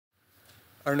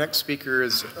Our next speaker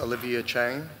is Olivia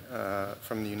Chang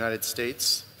from the United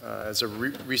States. As a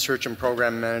research and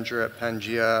program manager at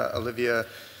Pangea, Olivia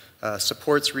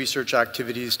supports research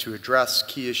activities to address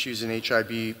key issues in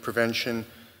HIV prevention,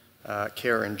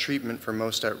 care, and treatment for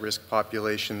most at-risk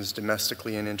populations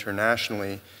domestically and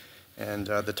internationally. And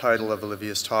the title of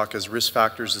Olivia's talk is Risk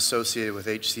Factors Associated with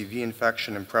HCV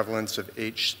Infection and Prevalence of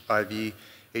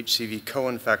HIV-HCV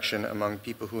Co-infection Among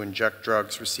People Who Inject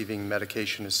Drugs Receiving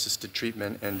Medication-Assisted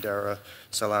Treatment in Dar es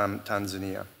Salaam,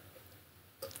 Tanzania.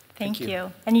 Thank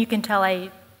you. And you can tell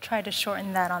I tried to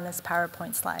shorten that on this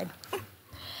PowerPoint slide.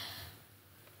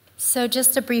 So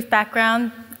just a brief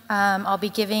background, I'll be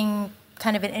giving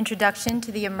kind of an introduction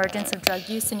to the emergence of drug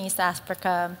use in East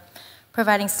Africa,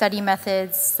 providing study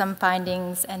methods, some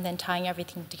findings, and then tying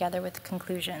everything together with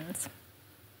conclusions.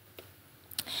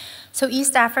 So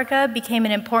East Africa became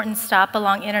an important stop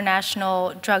along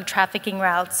international drug trafficking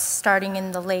routes starting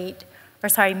in the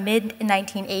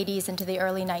mid-1980s into the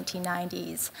early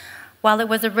 1990s. While it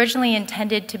was originally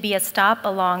intended to be a stop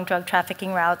along drug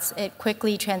trafficking routes, it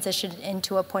quickly transitioned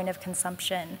into a point of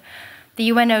consumption. The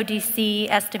UNODC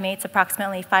estimates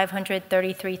approximately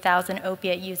 533,000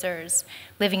 opiate users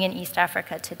living in East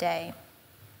Africa today.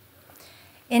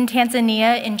 In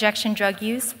Tanzania, injection drug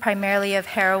use, primarily of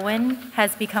heroin,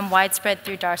 has become widespread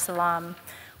through Dar es Salaam,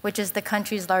 which is the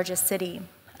country's largest city.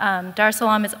 Dar es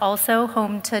Salaam is also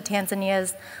home to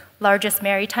Tanzania's largest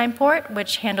maritime port,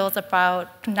 which handles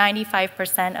about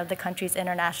 95% of the country's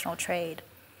international trade.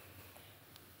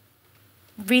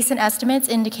 Recent estimates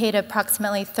indicate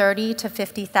approximately 30 to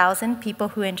 50,000 people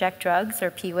who inject drugs, or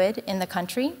PWID, in the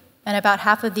country, and about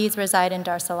half of these reside in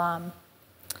Dar es Salaam.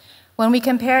 When we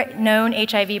compare known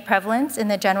HIV prevalence in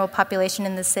the general population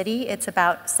in the city, it's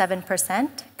about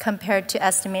 7%, compared to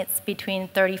estimates between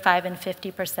 35 and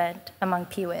 50% among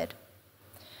PWID.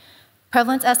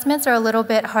 Prevalence estimates are a little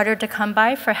bit harder to come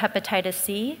by for hepatitis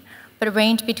C, but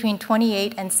range between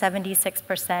 28 and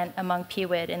 76% among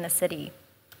PWID in the city.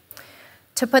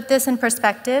 To put this in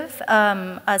perspective,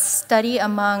 a study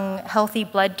among healthy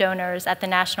blood donors at the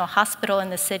National Hospital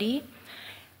in the city,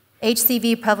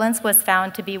 HCV prevalence was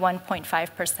found to be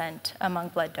 1.5% among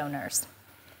blood donors.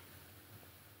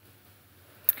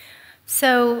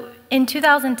 So in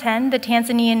 2010, the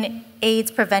Tanzanian AIDS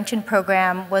prevention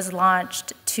program was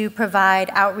launched to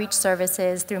provide outreach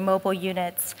services through mobile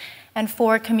units and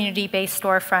 4 community-based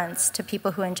storefronts to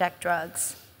people who inject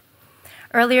drugs.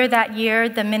 Earlier that year,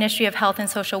 the Ministry of Health and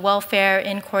Social Welfare,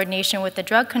 in coordination with the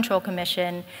Drug Control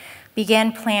Commission,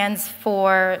 began plans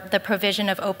for the provision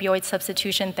of opioid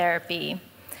substitution therapy.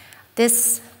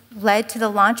 This led to the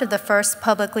launch of the first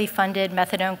publicly funded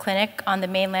methadone clinic on the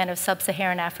mainland of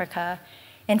sub-Saharan Africa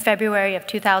in February of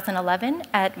 2011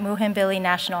 at Muhimbili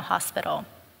National Hospital.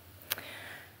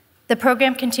 The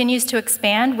program continues to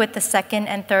expand with the 2nd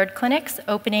and 3rd clinics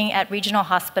opening at regional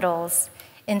hospitals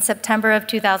in September of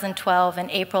 2012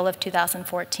 and April of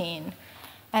 2014.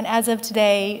 And as of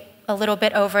today, a little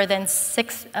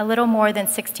more than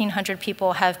 1,600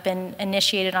 people have been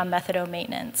initiated on methadone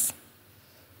maintenance.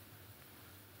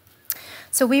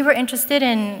 So we were interested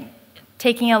in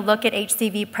taking a look at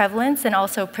HCV prevalence and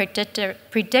also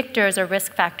predictors or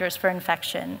risk factors for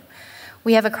infection.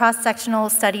 We have a cross-sectional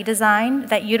study design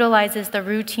that utilizes the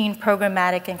routine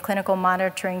programmatic and clinical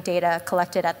monitoring data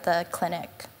collected at the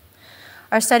clinic.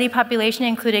 Our study population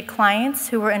included clients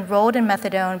who were enrolled in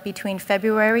methadone between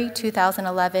February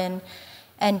 2011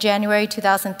 and January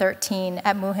 2013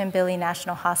 at Muhimbili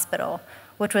National Hospital,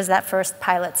 which was that first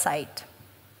pilot site.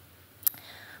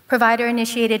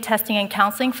 Provider-initiated testing and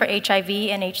counseling for HIV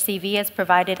and HCV is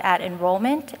provided at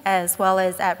enrollment as well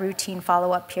as at routine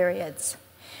follow-up periods.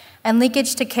 And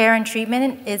linkage to care and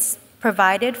treatment is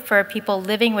provided for people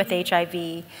living with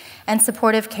HIV, and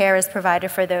supportive care is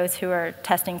provided for those who are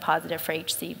testing positive for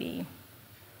HCV.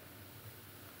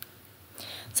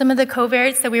 Some of the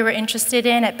covariates that we were interested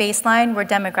in at baseline were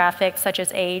demographics such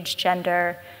as age,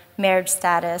 gender, marriage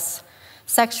status,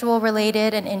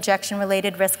 sexual-related and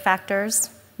injection-related risk factors,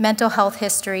 mental health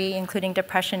history, including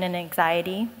depression and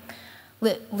anxiety,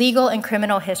 legal and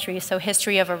criminal history, so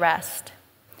history of arrest,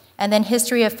 and then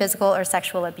history of physical or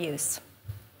sexual abuse.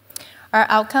 Our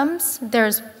outcomes,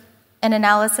 there's an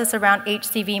analysis around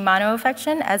HCV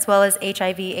monoinfection as well as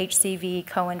HIV-HCV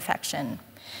co-infection.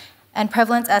 And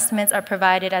prevalence estimates are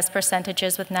provided as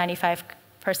percentages with 95%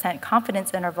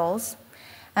 confidence intervals.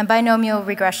 And binomial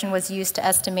regression was used to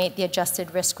estimate the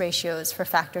adjusted risk ratios for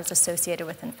factors associated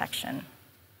with infection.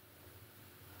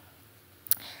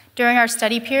 During our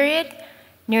study period,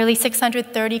 nearly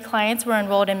 630 clients were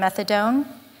enrolled in methadone,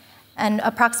 and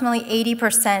approximately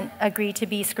 80% agreed to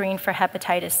be screened for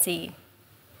hepatitis C.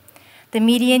 The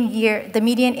median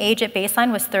age at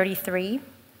baseline was 33.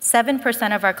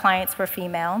 7% of our clients were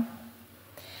female.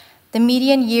 The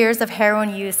median years of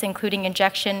heroin use, including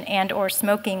injection and/or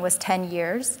smoking, was 10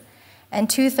 years, and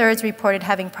 2/3 reported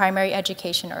having primary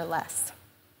education or less.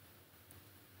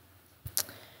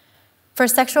 For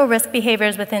sexual risk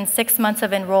behaviors within 6 months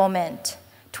of enrollment,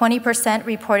 20%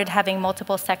 reported having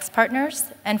multiple sex partners,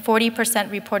 and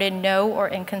 40% reported no or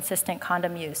inconsistent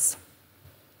condom use.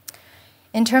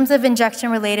 In terms of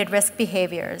injection-related risk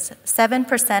behaviors,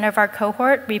 7% of our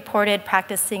cohort reported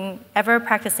ever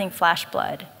practicing flash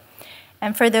blood.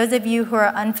 And for those of you who are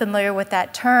unfamiliar with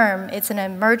that term, it's an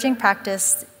emerging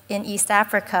practice in East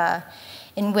Africa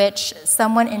in which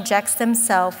someone injects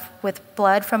themselves with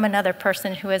blood from another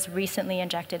person who has recently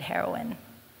injected heroin.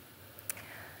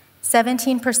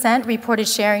 17% reported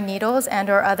sharing needles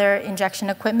and/or other injection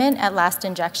equipment at last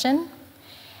injection,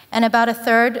 and about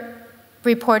 1/3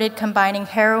 reported combining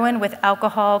heroin with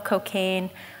alcohol, cocaine,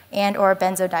 and/or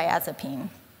benzodiazepine.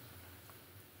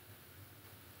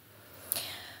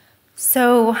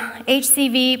 So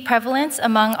HCV prevalence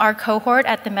among our cohort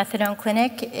at the Methadone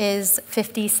clinic is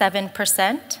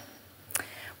 57%.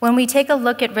 When we take a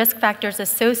look at risk factors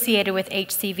associated with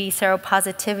HCV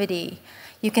seropositivity,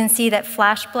 you can see that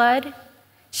flash blood,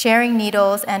 sharing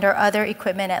needles and/or other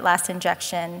equipment at last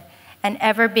injection, and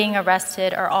ever being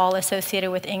arrested are all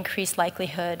associated with increased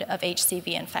likelihood of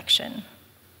HCV infection.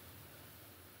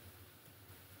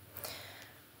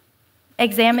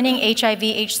 Examining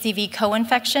HIV-HCV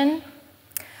co-infection,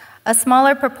 a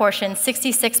smaller proportion,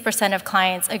 66% of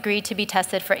clients agreed to be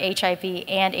tested for HIV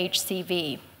and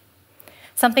HCV.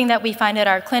 Something that we find at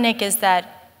our clinic is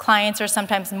that clients are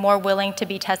sometimes more willing to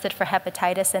be tested for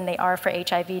hepatitis than they are for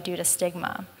HIV due to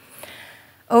stigma.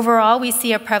 Overall, we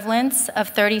see a prevalence of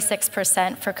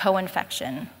 36% for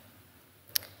co-infection.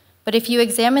 But if you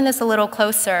examine this a little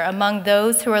closer, among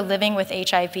those who are living with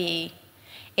HIV,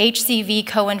 HCV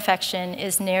co-infection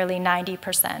is nearly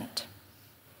 90%.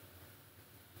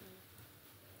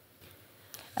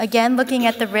 Again, looking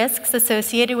at the risks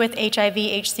associated with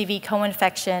HIV-HCV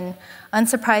co-infection,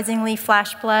 unsurprisingly,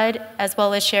 flash blood, as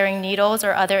well as sharing needles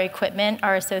or other equipment,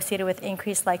 are associated with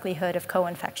increased likelihood of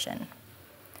co-infection.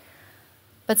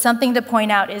 But something to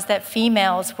point out is that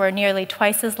females were nearly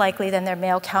twice as likely than their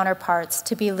male counterparts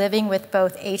to be living with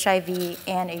both HIV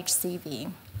and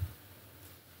HCV.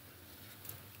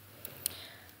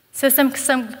 So some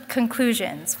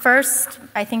conclusions. First,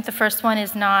 I think the first one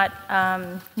is not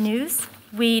news.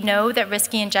 We know that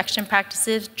risky injection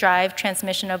practices drive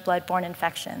transmission of bloodborne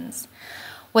infections.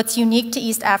 What's unique to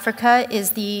East Africa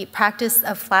is the practice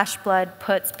of flash blood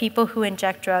puts people who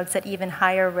inject drugs at even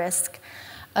higher risk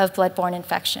of bloodborne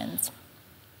infections.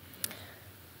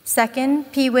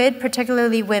 Second, PWID,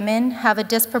 particularly women, have a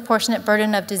disproportionate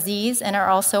burden of disease and are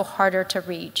also harder to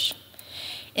reach.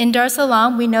 In Dar es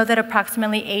Salaam, we know that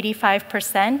approximately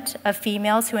 85% of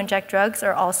females who inject drugs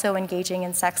are also engaging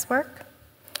in sex work.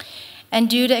 And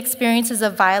due to experiences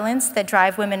of violence that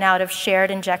drive women out of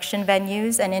shared injection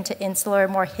venues and into insular,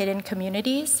 more hidden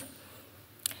communities,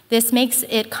 this makes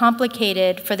it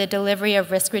complicated for the delivery of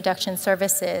risk reduction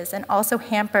services and also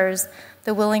hampers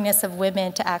the willingness of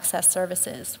women to access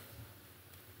services.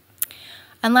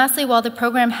 And lastly, while the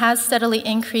program has steadily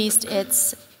increased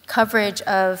its coverage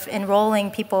of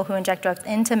enrolling people who inject drugs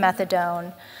into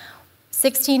methadone,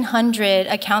 1,600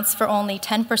 accounts for only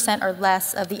 10% or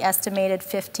less of the estimated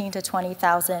 15,000 to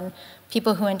 20,000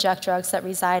 people who inject drugs that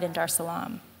reside in Dar es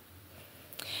Salaam.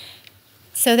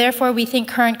 So therefore, we think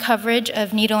current coverage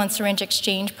of needle and syringe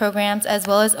exchange programs, as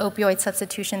well as opioid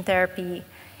substitution therapy,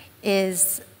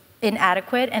 is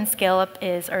inadequate and scale-up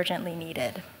is urgently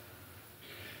needed.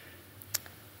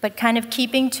 But kind of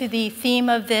keeping to the theme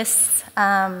of this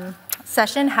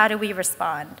session, how do we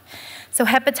respond? So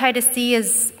hepatitis C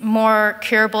is more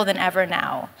curable than ever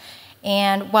now.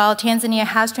 And while Tanzania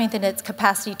has strengthened its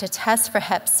capacity to test for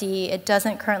hep C, it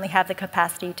doesn't currently have the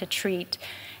capacity to treat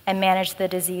and manage the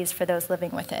disease for those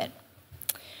living with it.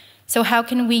 So how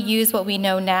can we use what we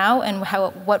know now and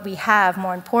what we have,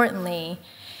 more importantly,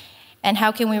 and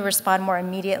how can we respond more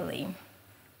immediately?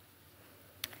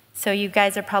 So you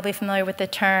guys are probably familiar with the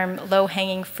term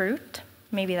low-hanging fruit.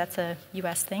 Maybe that's a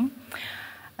US thing.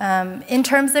 In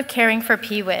terms of caring for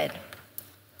PWID,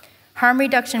 harm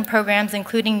reduction programs,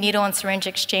 including needle and syringe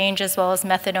exchange, as well as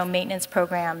methadone maintenance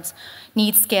programs,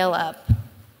 need scale up.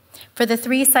 For the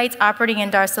 3 sites operating in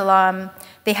Dar es Salaam,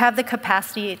 they have the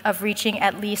capacity of reaching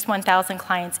at least 1,000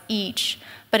 clients each,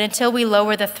 but until we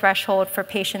lower the threshold for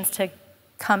patients to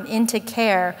come into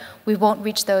care, we won't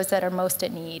reach those that are most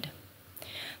at need.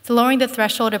 So lowering the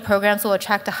threshold of programs will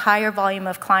attract a higher volume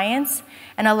of clients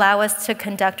and allow us to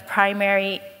conduct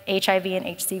primary HIV and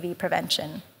HCV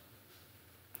prevention.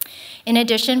 In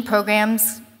addition,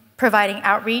 programs providing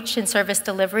outreach and service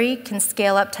delivery can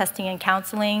scale up testing and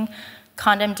counseling,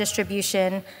 condom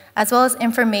distribution, as well as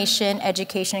information,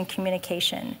 education, and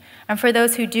communication. And for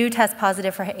those who do test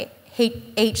positive for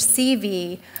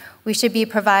HCV, we should be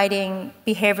providing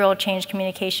behavioral change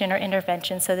communication or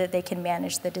intervention so that they can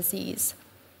manage the disease.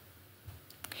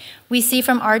 We see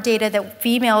from our data that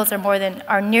females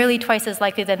are nearly twice as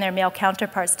likely than their male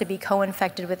counterparts to be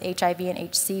co-infected with HIV and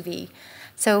HCV.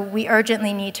 So we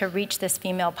urgently need to reach this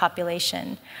female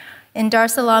population. In Dar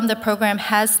es Salaam, the program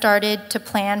has started to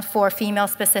plan for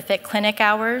female-specific clinic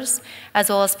hours, as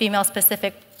well as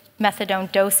female-specific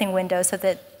methadone dosing windows so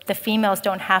that the females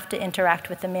don't have to interact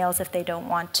with the males if they don't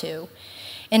want to.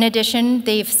 In addition,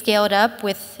 they've scaled up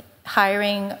with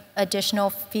hiring additional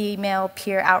female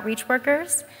peer outreach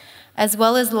workers, as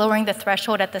well as lowering the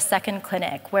threshold at the second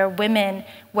clinic, where women,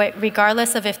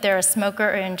 regardless of if they're a smoker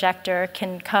or injector,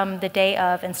 can come the day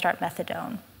of and start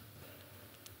methadone.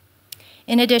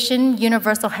 In addition,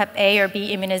 universal Hep A or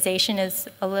B immunization is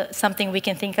something we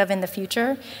can think of in the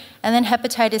future. And then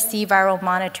hepatitis C viral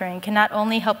monitoring can not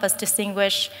only help us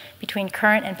distinguish between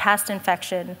current and past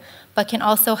infection, but can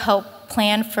also help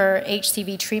plan for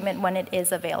HCV treatment when it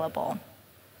is available.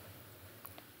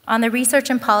 On the research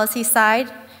and policy side,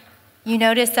 you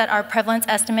notice that our prevalence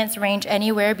estimates range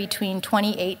anywhere between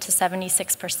 28 to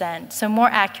 76%. So more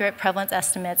accurate prevalence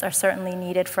estimates are certainly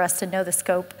needed for us to know the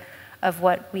scope of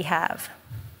what we have.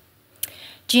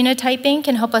 Genotyping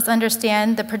can help us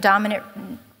understand the predominant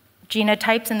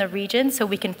genotypes in the region so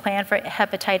we can plan for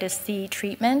hepatitis C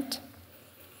treatment.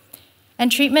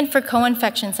 And treatment for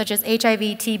co-infections such as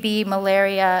HIV, TB,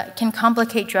 malaria can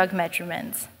complicate drug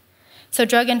measurements. So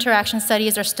drug interaction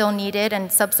studies are still needed,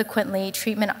 and subsequently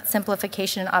treatment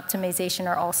simplification and optimization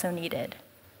are also needed.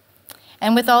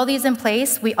 And with all these in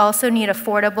place, we also need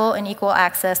affordable and equal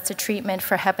access to treatment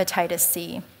for hepatitis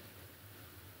C.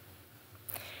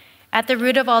 At the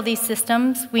root of all these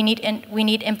systems, we need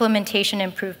implementation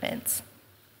improvements.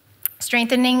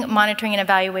 Strengthening monitoring and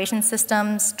evaluation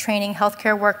systems, training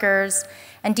healthcare workers,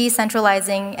 and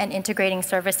decentralizing and integrating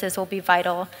services will be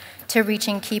vital to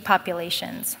reaching key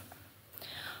populations.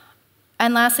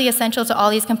 And lastly, essential to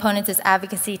all these components is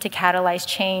advocacy to catalyze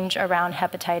change around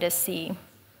hepatitis C.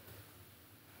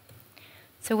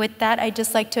 So with that, I'd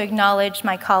just like to acknowledge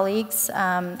my colleagues,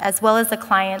 as well as the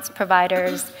clients,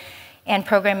 providers, and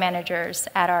program managers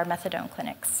at our methadone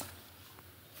clinics.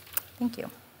 Thank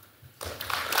you.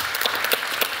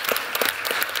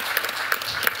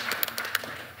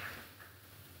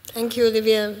 Thank you,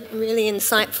 Olivia. Really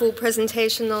insightful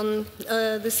presentation on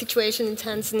the situation in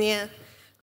Tanzania.